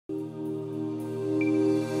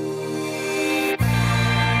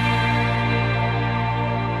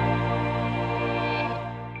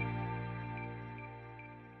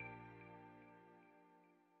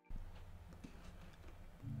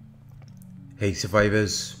Hey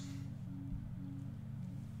survivors,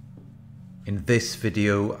 in this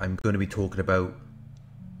video I'm going to be talking about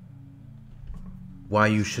why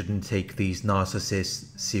you shouldn't take these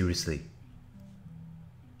narcissists seriously.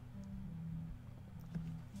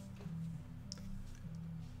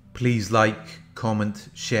 Please like, comment,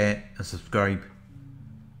 share and subscribe.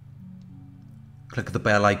 Click the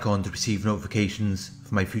bell icon to receive notifications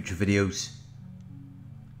for my future videos.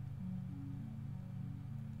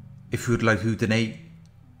 If you would like to donate,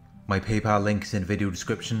 my PayPal link is in the video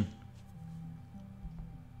description.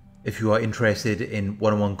 If you are interested in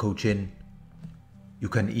one-on-one coaching, you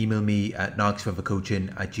can email me at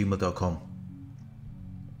narcsurvivorcoaching@gmail.com.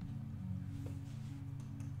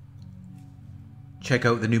 Check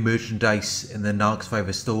out the new merchandise in the Narc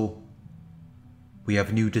Survivor store. We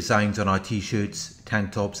have new designs on our t-shirts,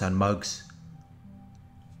 tank tops and mugs.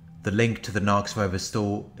 The link to the Narc Survivor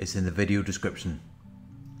store is in the video description.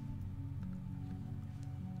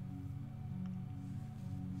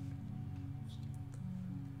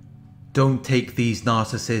 Don't take these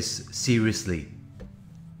narcissists seriously.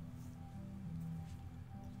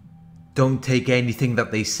 Don't take anything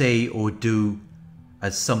that they say or do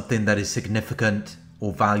as something that is significant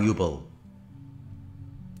or valuable.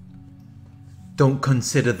 Don't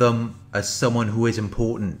consider them as someone who is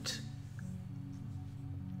important.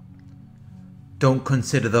 Don't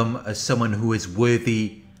consider them as someone who is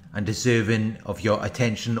worthy and deserving of your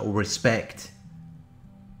attention or respect.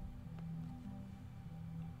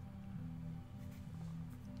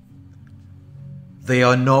 They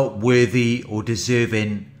are not worthy or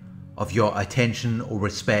deserving of your attention or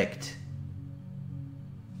respect.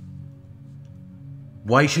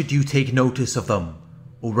 Why should you take notice of them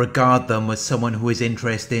or regard them as someone who is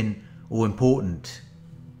interesting or important?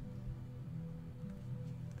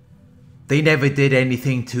 They never did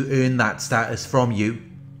anything to earn that status from you.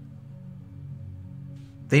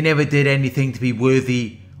 They never did anything to be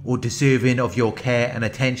worthy or deserving of your care and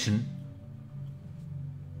attention.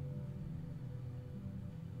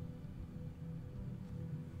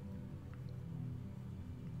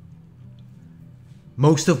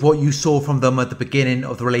 Most of what you saw from them at the beginning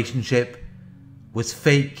of the relationship was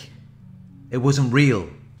fake. It wasn't real.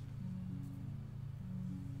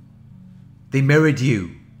 They mirrored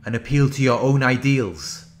you and appealed to your own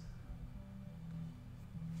ideals.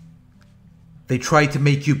 They tried to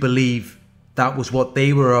make you believe that was what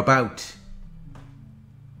they were about.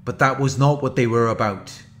 But that was not what they were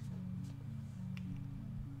about.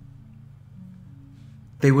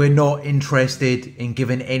 They were not interested in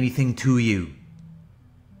giving anything to you.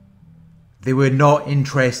 They were not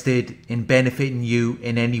interested in benefiting you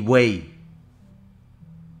in any way.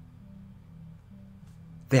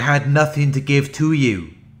 They had nothing to give to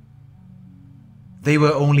you. They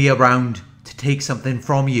were only around to take something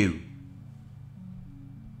from you.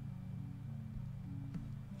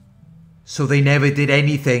 So they never did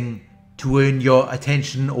anything to earn your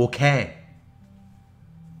attention or care.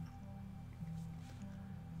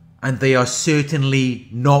 And they are certainly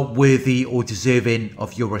not worthy or deserving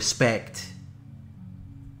of your respect.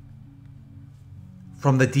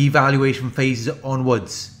 From the devaluation phases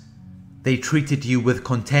onwards, they treated you with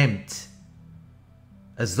contempt,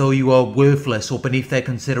 as though you are worthless or beneath their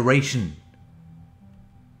consideration.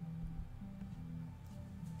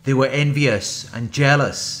 They were envious and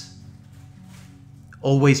jealous,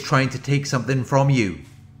 always trying to take something from you,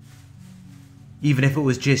 even if it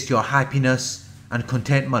was just your happiness and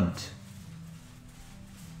contentment.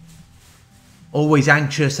 Always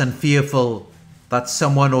anxious and fearful that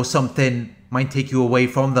someone or something might take you away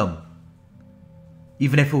from them,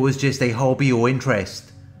 even if it was just a hobby or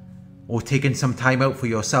interest, or taking some time out for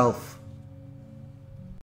yourself.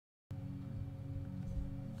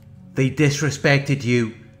 They disrespected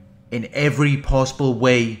you in every possible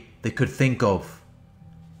way they could think of.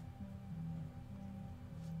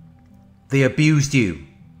 They abused you,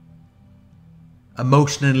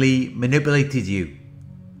 emotionally manipulated you,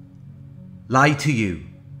 lied to you,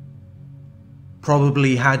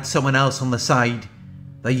 probably had someone else on the side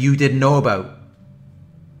that you didn't know about.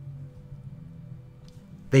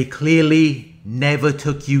 They clearly never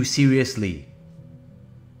took you seriously.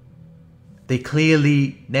 They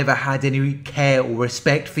clearly never had any care or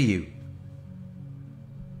respect for you.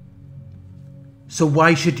 So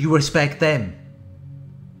why should you respect them?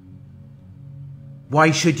 Why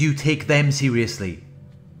should you take them seriously?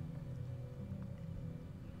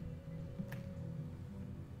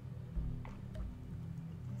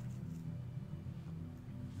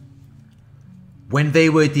 When they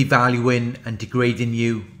were devaluing and degrading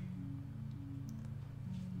you,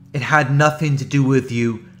 it had nothing to do with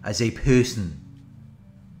you as a person.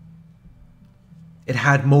 It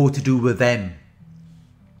had more to do with them.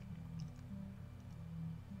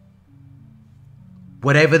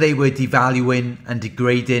 Whatever they were devaluing and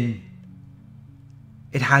degrading,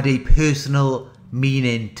 it had a personal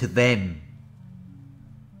meaning to them.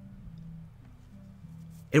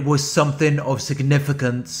 It was something of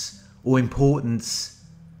significance or importance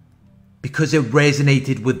because it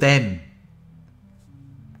resonated with them.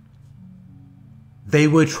 They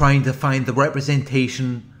were trying to find the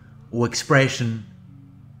representation or expression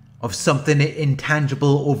of something in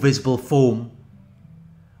intangible or visible form,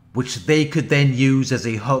 which they could then use as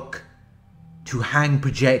a hook to hang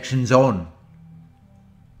projections on.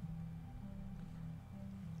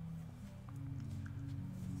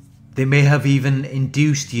 They may have even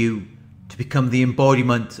induced you to become the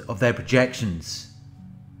embodiment of their projections.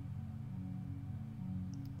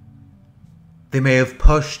 They may have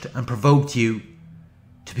pushed and provoked you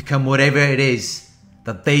to become whatever it is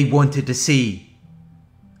that they wanted to see,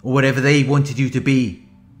 or whatever they wanted you to be.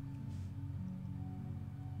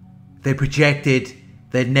 They projected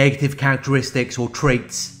their negative characteristics or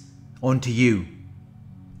traits onto you.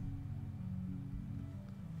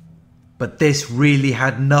 But this really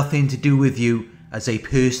had nothing to do with you as a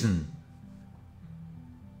person.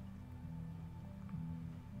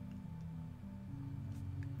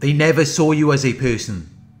 They never saw you as a person.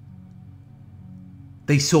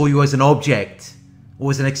 They saw you as an object or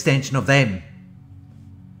as an extension of them.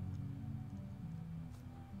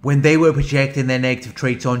 When they were projecting their negative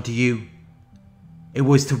traits onto you, it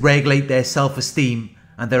was to regulate their self-esteem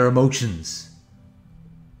and their emotions.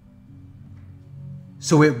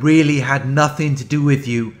 So it really had nothing to do with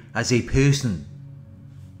you as a person.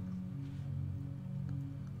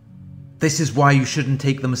 This is why you shouldn't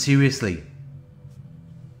take them seriously.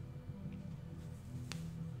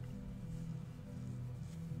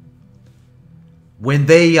 When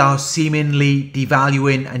they are seemingly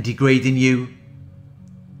devaluing and degrading you,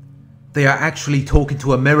 they are actually talking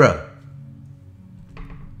to a mirror.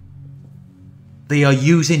 They are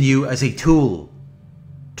using you as a tool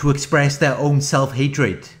to express their own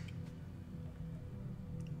self-hatred.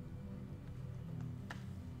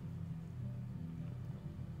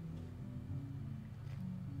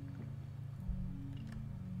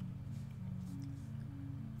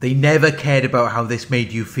 They never cared about how this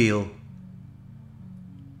made you feel,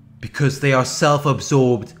 because they are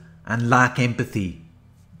self-absorbed and lack empathy.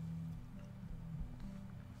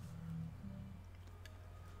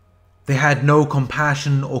 They had no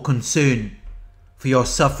compassion or concern for your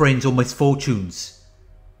sufferings or misfortunes.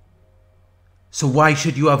 So why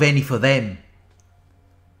should you have any for them?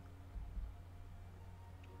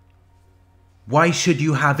 Why should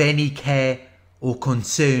you have any care or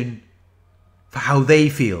concern for how they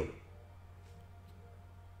feel?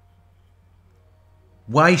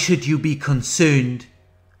 Why should you be concerned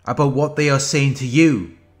about what they are saying to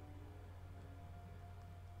you?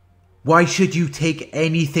 Why should you take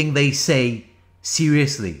anything they say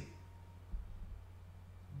seriously?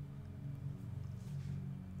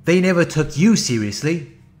 They never took you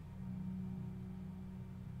seriously.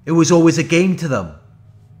 It was always a game to them.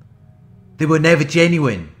 They were never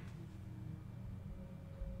genuine.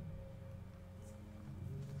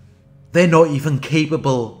 They're not even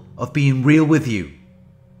capable of being real with you,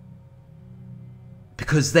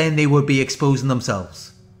 because then they would be exposing themselves.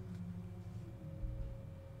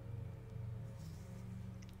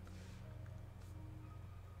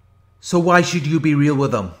 So why should you be real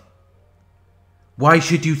with them? Why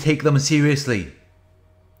should you take them seriously?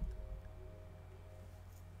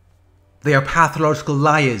 They are pathological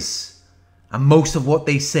liars, and most of what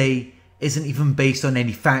they say isn't even based on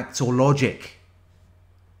any facts or logic.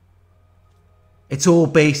 It's all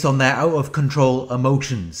based on their out of control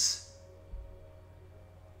emotions.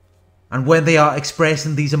 And when they are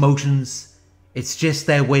expressing these emotions, it's just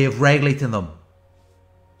their way of regulating them.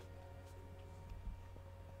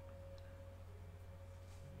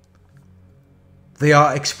 They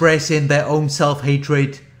are expressing their own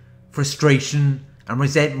self-hatred, frustration, and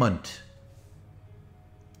resentment.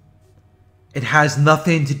 It has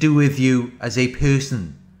nothing to do with you as a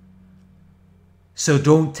person. So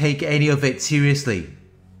don't take any of it seriously.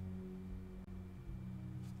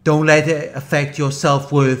 Don't let it affect your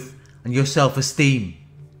self-worth and your self-esteem.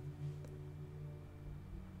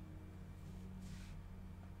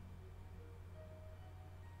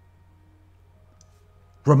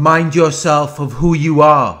 Remind yourself of who you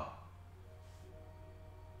are.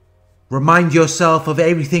 Remind yourself of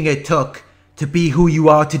everything it took to be who you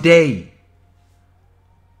are today.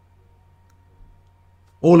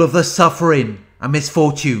 All of the suffering and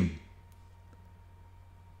misfortune,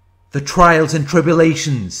 the trials and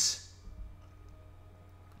tribulations,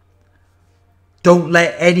 Don't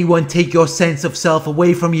let anyone take your sense of self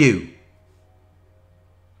away from you.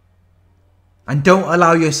 And don't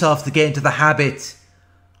allow yourself to get into the habit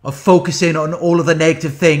of focusing on all of the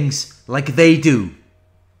negative things like they do.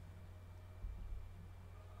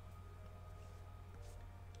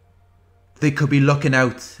 They could be looking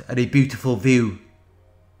out at a beautiful view,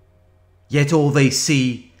 yet all they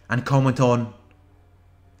see and comment on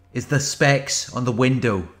is the specks on the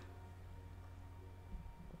window.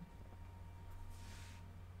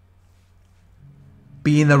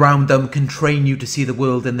 Being around them can train you to see the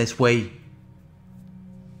world in this way,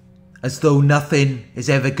 as though nothing is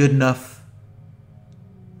ever good enough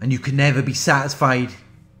and you can never be satisfied.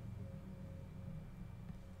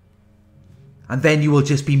 And then you will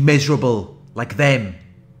just be miserable like them.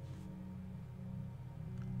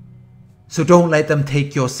 So don't let them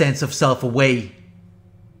take your sense of self away.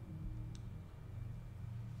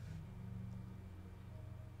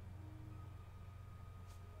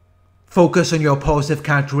 Focus on your positive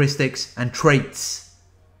characteristics and traits.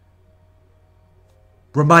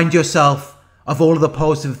 Remind yourself of all of the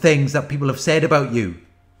positive things that people have said about you.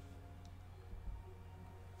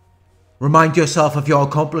 Remind yourself of your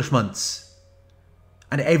accomplishments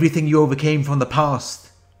and everything you overcame from the past.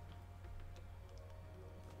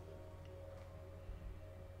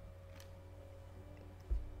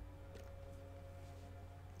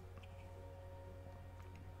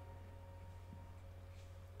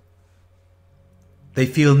 They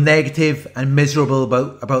feel negative and miserable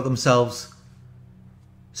about themselves,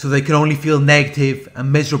 so they can only feel negative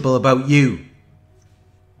and miserable about you,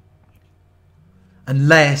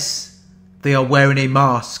 unless they are wearing a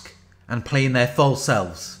mask and playing their false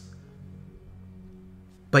selves.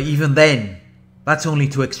 But even then, that's only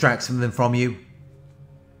to extract something from you.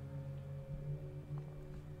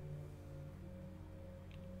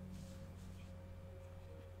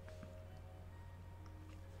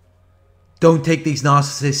 Don't take these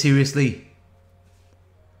narcissists seriously.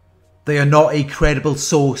 They are not a credible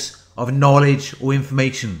source of knowledge or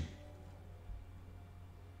information.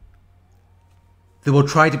 They will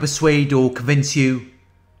try to persuade or convince you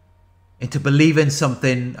into believing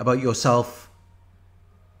something about yourself.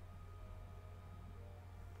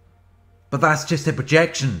 But that's just a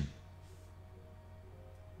projection.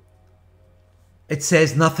 It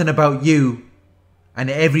says nothing about you and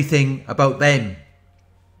everything about them.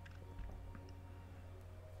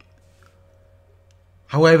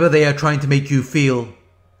 However they are trying to make you feel,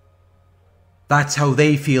 that's how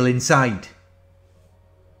they feel inside.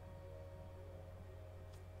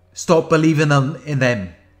 Stop believing in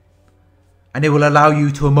them, and it will allow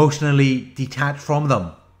you to emotionally detach from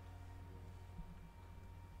them.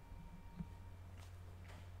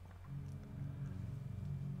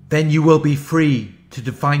 Then you will be free to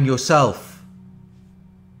define yourself.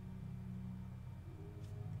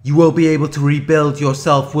 You will be able to rebuild your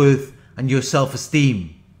self-worth and your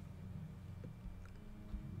self-esteem.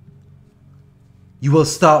 You will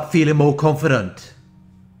start feeling more confident,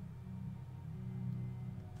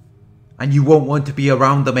 and you won't want to be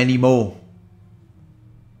around them anymore.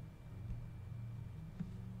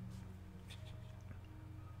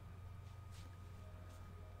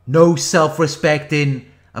 No self-respecting,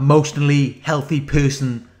 emotionally healthy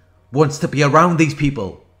person wants to be around these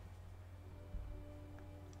people.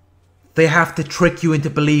 They have to trick you into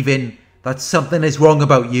believing that something is wrong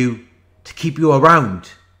about you to keep you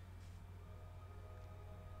around.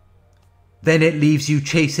 Then it leaves you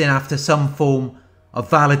chasing after some form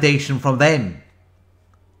of validation from them.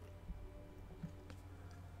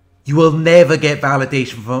 You will never get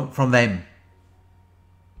validation from them.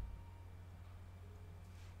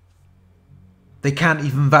 They can't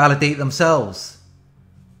even validate themselves.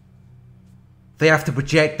 They have to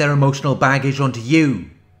project their emotional baggage onto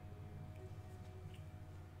you.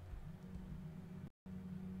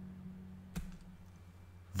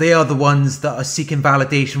 They are the ones that are seeking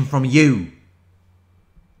validation from you.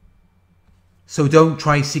 So don't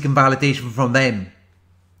try seeking validation from them.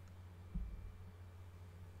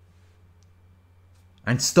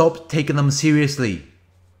 And stop taking them seriously.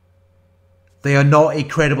 They are not a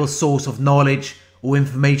credible source of knowledge or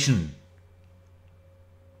information.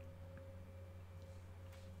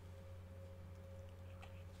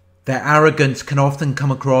 Their arrogance can often come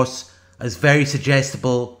across as very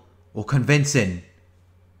suggestible or convincing.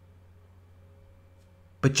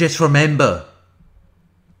 But just remember,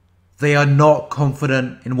 they are not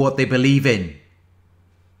confident in what they believe in.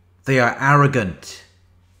 They are arrogant,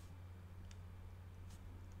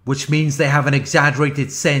 which means they have an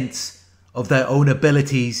exaggerated sense of their own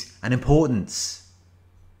abilities and importance.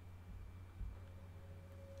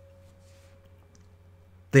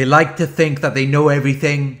 They like to think that they know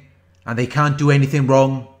everything and they can't do anything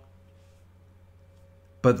wrong.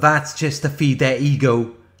 But that's just to feed their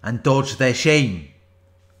ego and dodge their shame.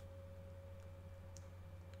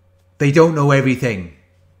 They don't know everything.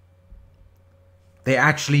 They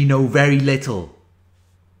actually know very little,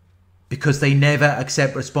 because they never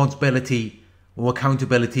accept responsibility or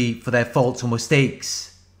accountability for their faults or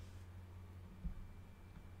mistakes.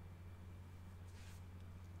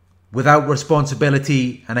 Without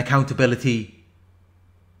responsibility and accountability,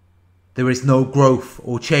 there is no growth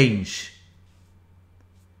or change.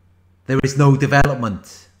 There is no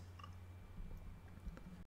development.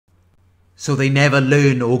 So they never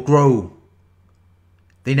learn or grow.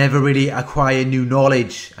 They never really acquire new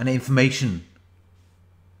knowledge and information.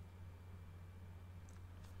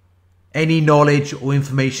 Any knowledge or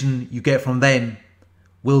information you get from them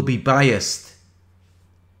will be biased.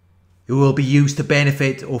 It will be used to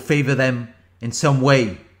benefit or favour them in some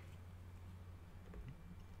way.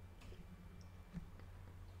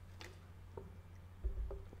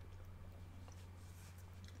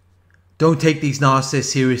 Don't take these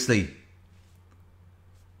narcissists seriously.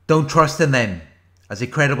 Don't trust in them as a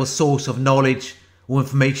credible source of knowledge or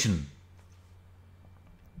information.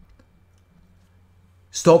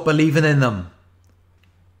 Stop believing in them,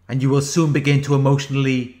 and you will soon begin to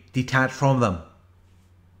emotionally detach from them.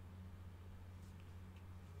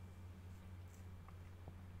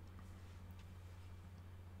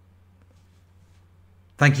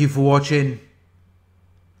 Thank you for watching.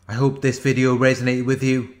 I hope this video resonated with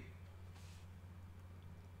you.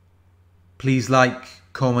 Please like,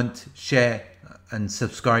 comment, share and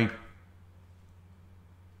subscribe.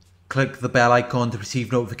 Click the bell icon to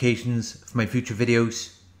receive notifications for my future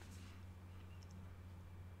videos.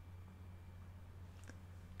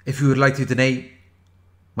 If you would like to donate,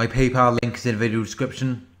 my PayPal link is in the video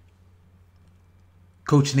description.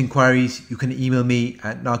 Coaching inquiries, you can email me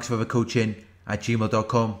at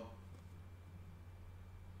narcsurvivorcoaching@gmail.com.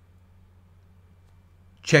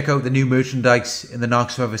 Check out the new merchandise in the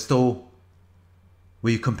Narc Survivor store,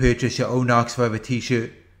 where you can purchase your own Narc Survivor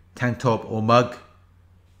t-shirt, tank top or mug.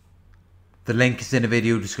 The link is in the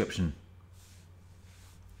video description.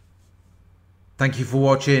 Thank you for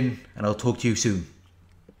watching, and I'll talk to you soon.